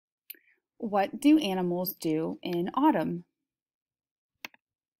What do animals do in autumn?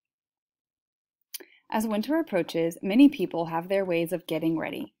 As winter approaches, many people have their ways of getting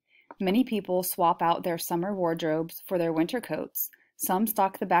ready. Many people swap out their summer wardrobes for their winter coats. Some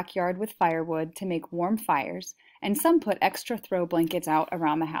stock the backyard with firewood to make warm fires, and some put extra throw blankets out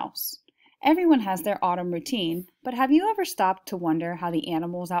around the house. Everyone has their autumn routine, but have you ever stopped to wonder how the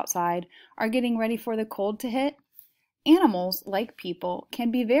animals outside are getting ready for the cold to hit? Animals, like people, can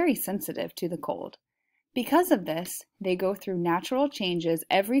be very sensitive to the cold. Because of this, they go through natural changes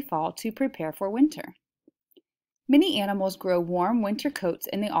every fall to prepare for winter. Many animals grow warm winter coats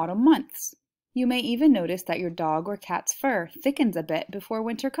in the autumn months. You may even notice that your dog or cat's fur thickens a bit before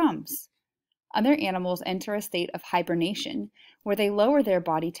winter comes. Other animals enter a state of hibernation, where they lower their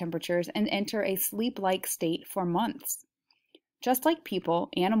body temperatures and enter a sleep-like state for months. Just like people,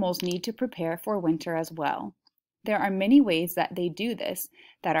 animals need to prepare for winter as well. There are many ways that they do this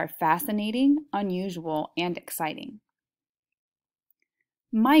that are fascinating, unusual, and exciting.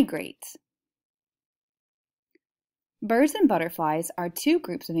 Migrate. Birds and butterflies are two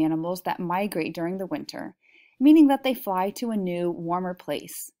groups of animals that migrate during the winter, meaning that they fly to a new, warmer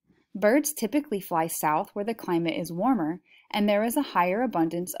place. Birds typically fly south where the climate is warmer and there is a higher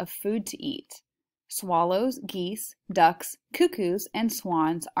abundance of food to eat. Swallows, geese, ducks, cuckoos, and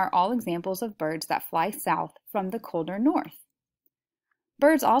swans are all examples of birds that fly south from the colder north.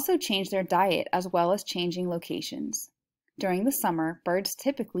 Birds also change their diet as well as changing locations. During the summer, birds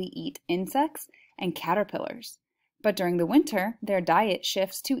typically eat insects and caterpillars, but during the winter, their diet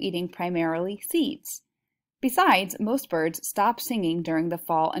shifts to eating primarily seeds. Besides, most birds stop singing during the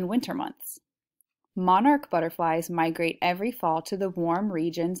fall and winter months. Monarch butterflies migrate every fall to the warm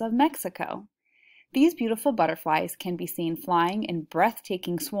regions of Mexico. These beautiful butterflies can be seen flying in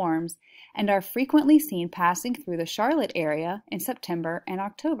breathtaking swarms and are frequently seen passing through the Charlotte area in September and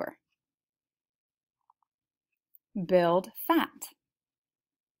October. Build fat.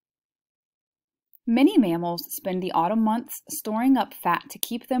 Many mammals spend the autumn months storing up fat to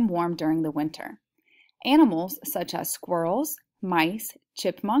keep them warm during the winter. Animals such as squirrels, mice,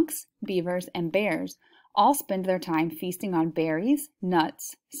 chipmunks, beavers, and bears all spend their time feasting on berries,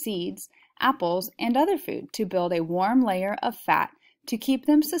 nuts, seeds, apples, and other food to build a warm layer of fat to keep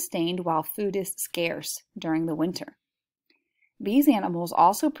them sustained while food is scarce during the winter. These animals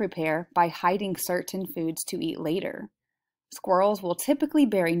also prepare by hiding certain foods to eat later. Squirrels will typically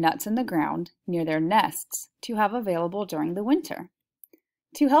bury nuts in the ground near their nests to have available during the winter.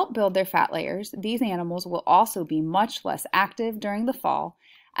 To help build their fat layers, these animals will also be much less active during the fall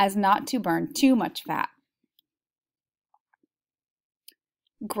as not to burn too much fat.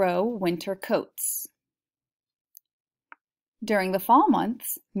 Grow winter coats. During the fall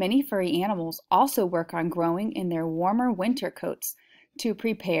months, many furry animals also work on growing in their warmer winter coats to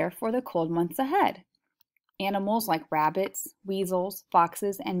prepare for the cold months ahead. Animals like rabbits, weasels,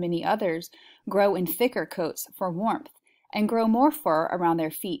 foxes, and many others grow in thicker coats for warmth and grow more fur around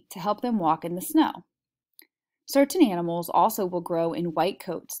their feet to help them walk in the snow. Certain animals also will grow in white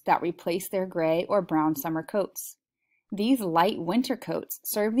coats that replace their gray or brown summer coats. These light winter coats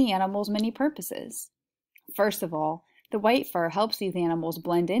serve the animals many purposes. First of all, the white fur helps these animals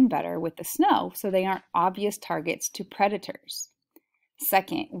blend in better with the snow so they aren't obvious targets to predators.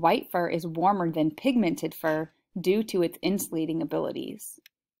 Second, white fur is warmer than pigmented fur due to its insulating abilities.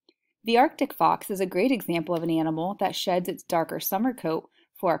 The Arctic fox is a great example of an animal that sheds its darker summer coat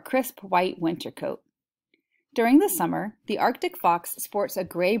for a crisp white winter coat. During the summer, the Arctic fox sports a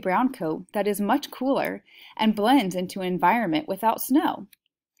gray-brown coat that is much cooler and blends into an environment without snow.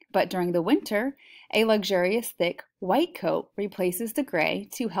 But during the winter, a luxurious thick white coat replaces the gray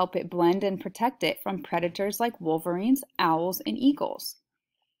to help it blend and protect it from predators like wolverines, owls, and eagles.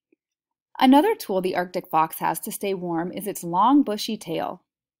 Another tool the Arctic fox has to stay warm is its long, bushy tail.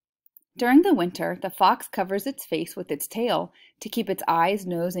 During the winter, the fox covers its face with its tail to keep its eyes,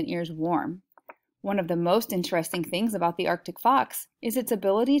 nose, and ears warm. One of the most interesting things about the Arctic fox is its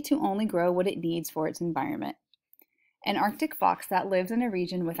ability to only grow what it needs for its environment. An Arctic fox that lives in a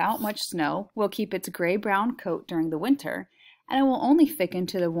region without much snow will keep its gray-brown coat during the winter, and it will only thicken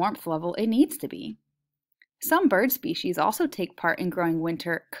to the warmth level it needs to be. Some bird species also take part in growing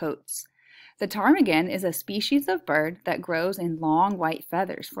winter coats. The ptarmigan is a species of bird that grows in long white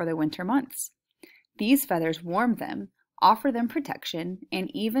feathers for the winter months. These feathers warm them, offer them protection, and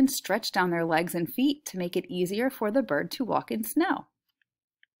even stretch down their legs and feet to make it easier for the bird to walk in snow.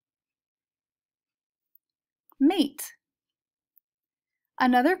 Mate.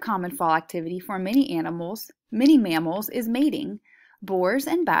 Another common fall activity for many mammals is mating. Boars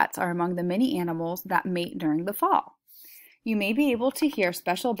and bats are among the many animals that mate during the fall. You may be able to hear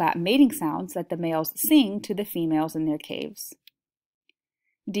special bat mating sounds that the males sing to the females in their caves.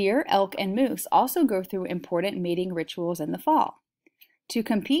 Deer, elk, and moose also go through important mating rituals in the fall. To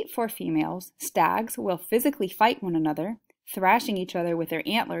compete for females, stags will physically fight one another, thrashing each other with their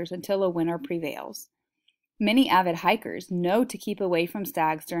antlers until a winner prevails. Many avid hikers know to keep away from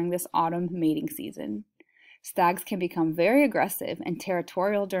stags during this autumn mating season. Stags can become very aggressive and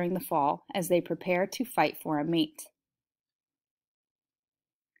territorial during the fall as they prepare to fight for a mate.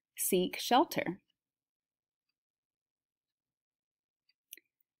 Seek shelter.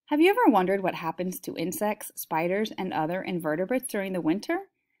 Have you ever wondered what happens to insects, spiders, and other invertebrates during the winter?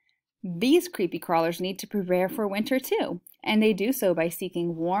 These creepy crawlers need to prepare for winter too, and they do so by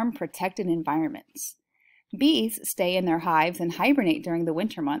seeking warm, protected environments. Bees stay in their hives and hibernate during the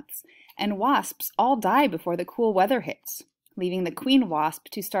winter months, and wasps all die before the cool weather hits, leaving the queen wasp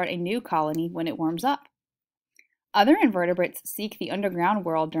to start a new colony when it warms up. Other invertebrates seek the underground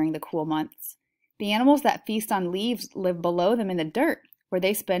world during the cool months. The animals that feast on leaves live below them in the dirt, where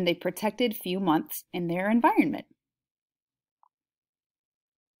they spend a protected few months in their environment.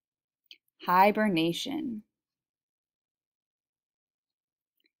 Hibernation.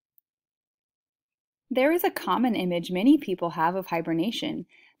 There is a common image many people have of hibernation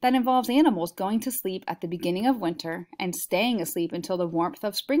that involves animals going to sleep at the beginning of winter and staying asleep until the warmth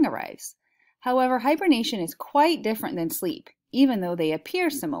of spring arrives. However, hibernation is quite different than sleep, even though they appear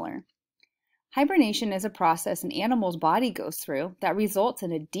similar. Hibernation is a process an animal's body goes through that results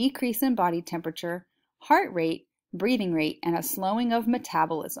in a decrease in body temperature, heart rate, breathing rate, and a slowing of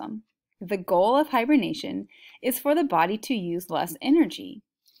metabolism. The goal of hibernation is for the body to use less energy.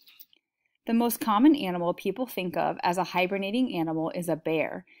 The most common animal people think of as a hibernating animal is a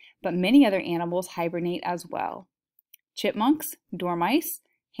bear, but many other animals hibernate as well. Chipmunks, dormice,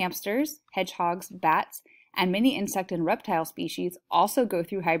 hamsters, hedgehogs, bats, and many insect and reptile species also go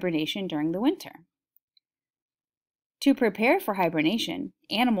through hibernation during the winter. To prepare for hibernation,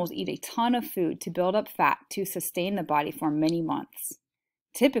 animals eat a ton of food to build up fat to sustain the body for many months.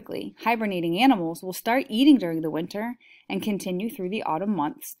 Typically, hibernating animals will start eating during the winter and continue through the autumn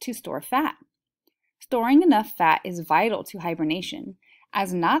months to store fat. Storing enough fat is vital to hibernation,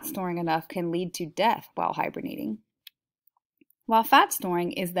 as not storing enough can lead to death while hibernating. While fat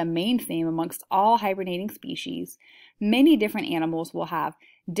storing is the main theme amongst all hibernating species, many different animals will have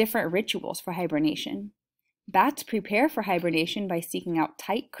different rituals for hibernation. Bats prepare for hibernation by seeking out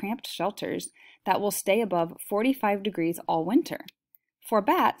tight, cramped shelters that will stay above 45 degrees all winter. For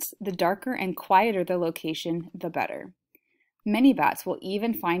bats, the darker and quieter the location, the better. Many bats will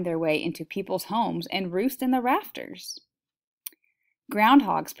even find their way into people's homes and roost in the rafters.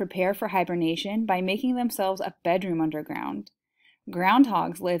 Groundhogs prepare for hibernation by making themselves a bedroom underground.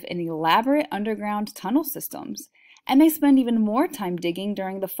 Groundhogs live in elaborate underground tunnel systems, and they spend even more time digging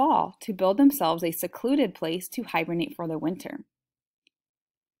during the fall to build themselves a secluded place to hibernate for the winter.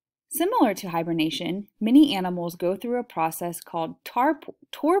 Similar to hibernation, many animals go through a process called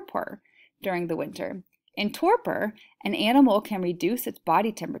torpor during the winter. In torpor, an animal can reduce its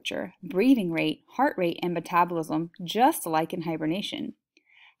body temperature, breathing rate, heart rate, and metabolism just like in hibernation.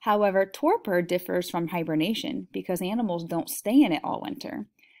 However, torpor differs from hibernation because animals don't stay in it all winter.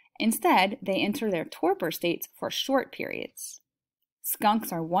 Instead, they enter their torpor states for short periods.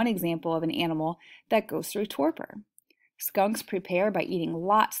 Skunks are one example of an animal that goes through torpor. Skunks prepare by eating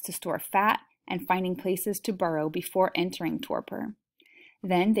lots to store fat and finding places to burrow before entering torpor.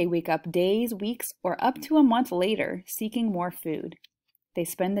 Then they wake up days, weeks, or up to a month later seeking more food. They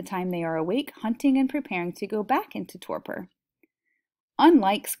spend the time they are awake hunting and preparing to go back into torpor.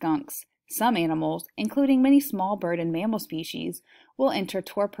 Unlike skunks, some animals, including many small bird and mammal species, will enter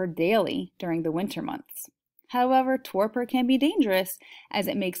torpor daily during the winter months. However, torpor can be dangerous as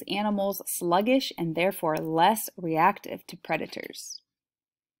it makes animals sluggish and therefore less reactive to predators.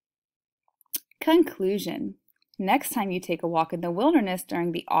 Conclusion. Next time you take a walk in the wilderness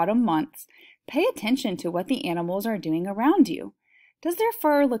during the autumn months, pay attention to what the animals are doing around you. Does their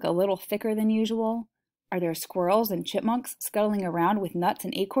fur look a little thicker than usual? Are there squirrels and chipmunks scuttling around with nuts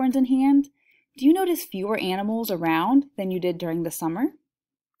and acorns in hand? Do you notice fewer animals around than you did during the summer?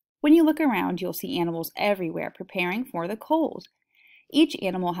 When you look around, you'll see animals everywhere preparing for the cold. Each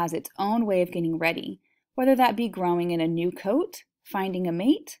animal has its own way of getting ready, whether that be growing in a new coat, finding a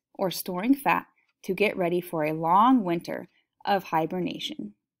mate, or storing fat to get ready for a long winter of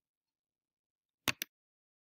hibernation.